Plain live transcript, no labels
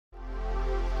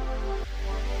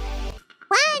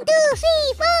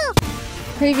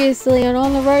Previously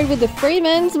on the road with the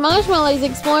Freemans, Marshmallow's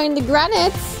exploring the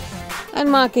granites and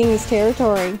marking his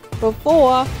territory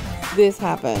before this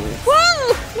happened.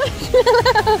 Whoa!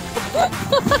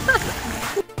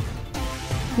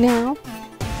 Now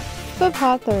for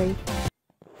part 3.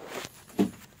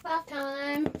 Bath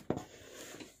time.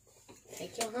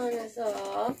 Take your harness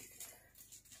off.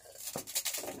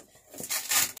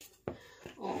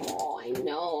 Oh, I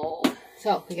know.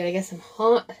 So we gotta get some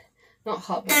not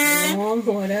hot, but warm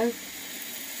water. And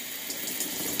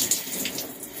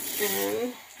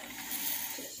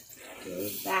just go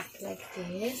back like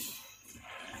this.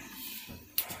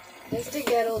 Just to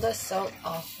get all the salt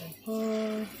off of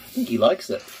him. I think he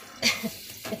likes it.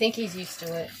 I think he's used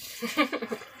to it.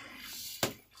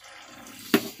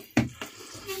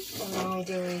 And then we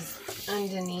do is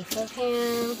underneath of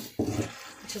him,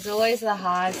 which is always the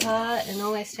hard part and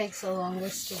always takes the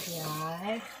longest to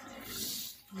dry.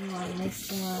 And on this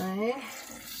side.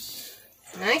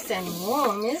 It's nice and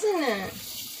warm, isn't it?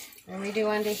 And we do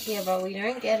under here, but we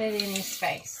don't get it in his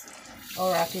face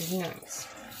or up his nose.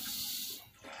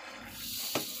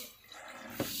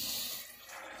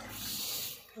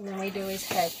 And then we do his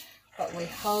head, but we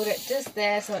hold it just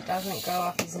there so it doesn't go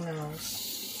up his nose.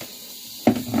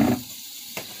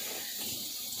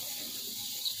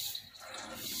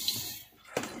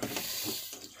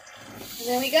 And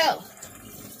there we go.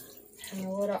 Turn the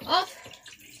water off.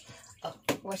 Oh,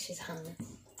 wash his harness.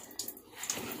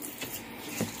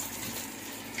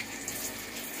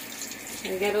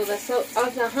 And get all the salt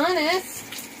off the harness.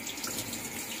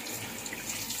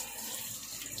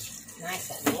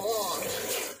 Nice and warm.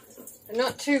 But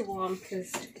not too warm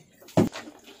because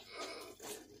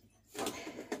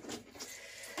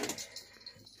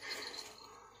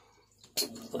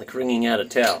Like wringing out a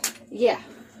towel. yeah,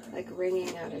 like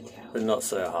wringing out a towel. But not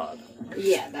so hard.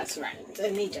 Yeah, that's right. It's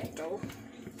only gentle.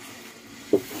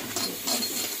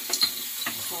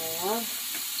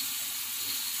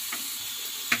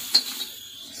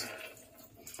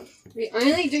 We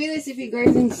only do this if he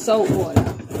goes in salt water.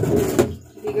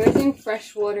 If he goes in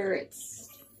fresh water, it's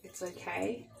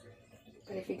okay.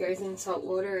 But if he goes in salt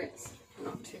water, it's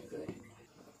not too good.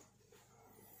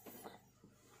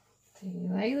 So you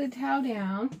lay the towel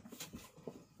down.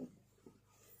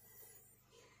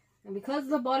 And because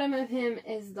the bottom of him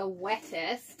is the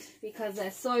wettest, because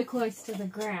they're so close to the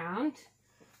ground,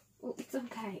 oh, it's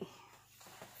okay.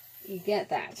 You get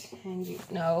that. And you,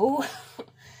 no.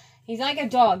 He's like a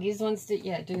dog. He just wants to,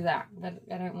 yeah, do that. But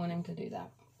I don't want him to do that.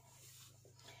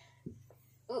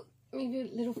 Oh, maybe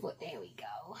a little foot. There we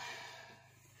go.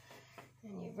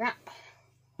 And you wrap.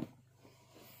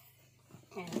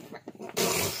 And wrap.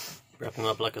 Wrap him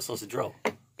up like a sausage roll.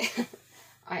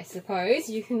 I suppose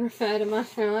you can refer to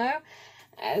Marshmallow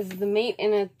as the meat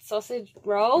in a sausage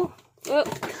roll. Oh,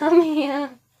 come here.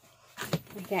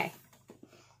 Okay.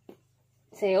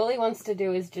 See, all he wants to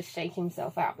do is just shake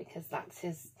himself out because that's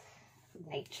his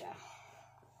nature.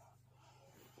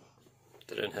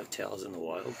 They don't have towels in the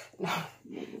wild. No,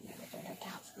 they don't have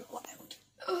towels in the wild.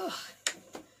 Ugh.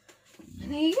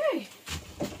 And there you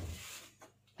go.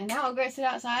 And now I'll go sit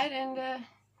outside and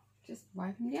just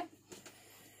wipe him down.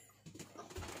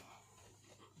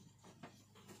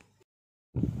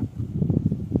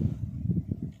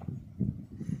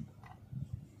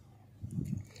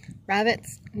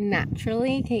 Rabbits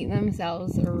naturally keep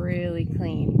themselves really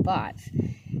clean, but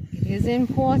it is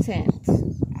important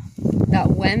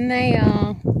that when they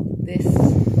are this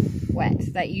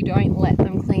wet, that you don't let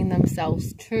them clean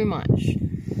themselves too much,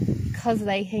 because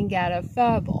they can get a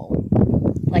fur ball,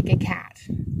 like a cat.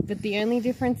 But the only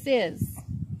difference is,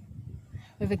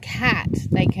 with a cat,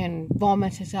 they can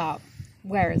vomit it up,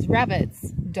 whereas rabbits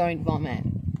don't vomit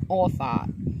or fart.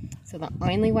 So the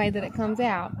only way that it comes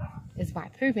out is by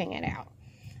pooping it out.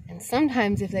 And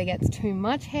sometimes if there gets too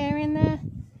much hair in there,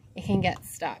 it can get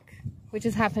stuck, which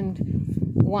has happened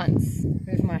once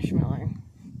with Marshmallow.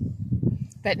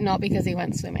 But not because he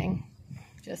went swimming.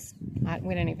 Just,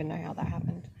 we don't even know how that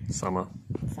happened.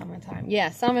 Summertime.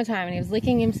 Yeah, summertime, and he was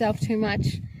licking himself too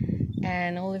much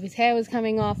and all of his hair was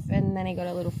coming off, and then he got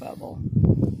a little fur ball.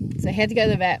 So he had to go to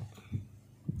the vet,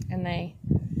 and they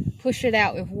pushed it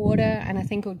out with water and a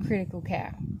thing called critical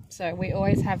care. So we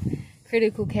always have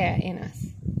critical care in us,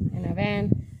 in a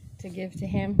van, to give to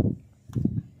him.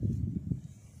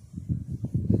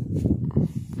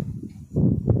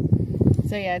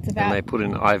 So yeah, it's about... And they put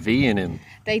an IV in him.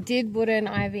 They did put an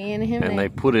IV in him. And they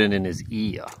put it in his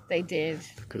ear. They did.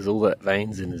 Because all that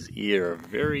veins in his ear are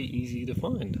very easy to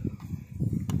find.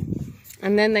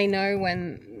 And then they know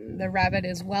when the rabbit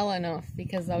is well enough,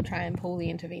 because they'll try and pull the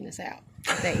intravenous out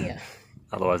of their ear.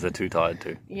 Otherwise they're too tired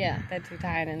to. Yeah, they're too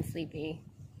tired and sleepy.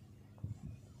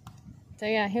 So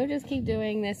yeah, he'll just keep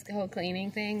doing this whole cleaning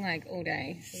thing like all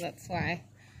day. So that's why,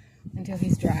 until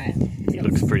he's dry. He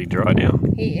looks pretty dry now.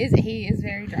 He is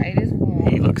very dry. It is warm.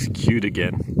 He looks cute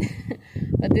again.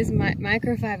 But this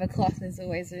microfiber cloth is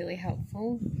always really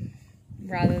helpful,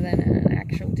 rather than an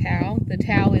actual towel. The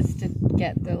towel is to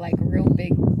get the like real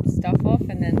big stuff off,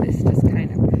 and then this just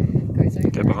kind of goes over.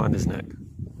 Go behind his neck.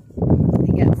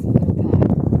 He gets the little part.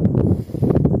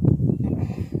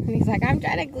 And he's like, I'm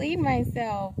trying to clean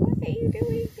myself. Why are you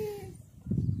doing this?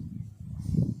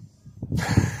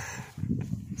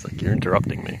 It's like you're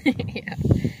interrupting me. Yeah,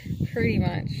 pretty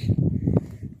much.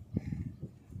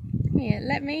 Here,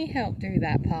 let me help do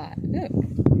that part. Look.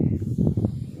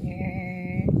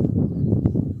 Yeah.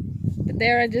 But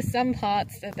there are just some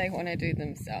parts that they want to do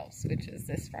themselves, which is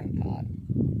this front part.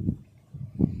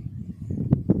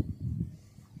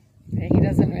 He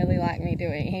doesn't really like me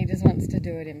doing it. He just wants to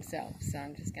do it himself. So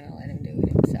I'm just going to let him do it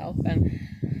himself and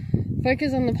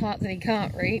focus on the parts that he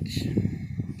can't reach,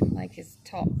 like his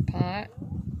top part.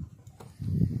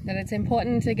 But it's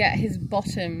important to get his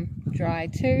bottom dry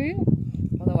too,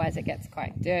 otherwise it gets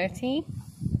quite dirty.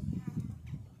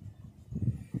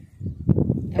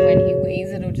 And when he wees,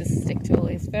 it'll just stick to all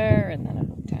his fur, and then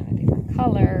it'll turn a different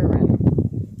colour. And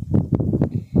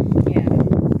yeah,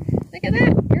 look at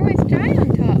that. You're always dry on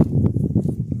top.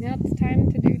 Now it's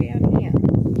time to do down here.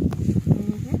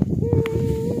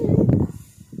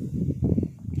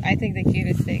 I think the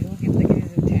cutest thing. Look at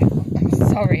his little tail. I'm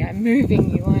sorry, I'm moving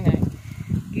you, aren't I?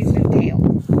 His little tail.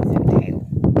 His little tail.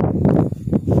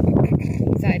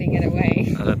 He's hiding it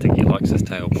away. I don't think he likes his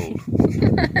tail pulled.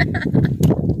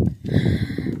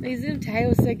 His little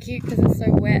tail's so cute because it's so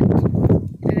wet.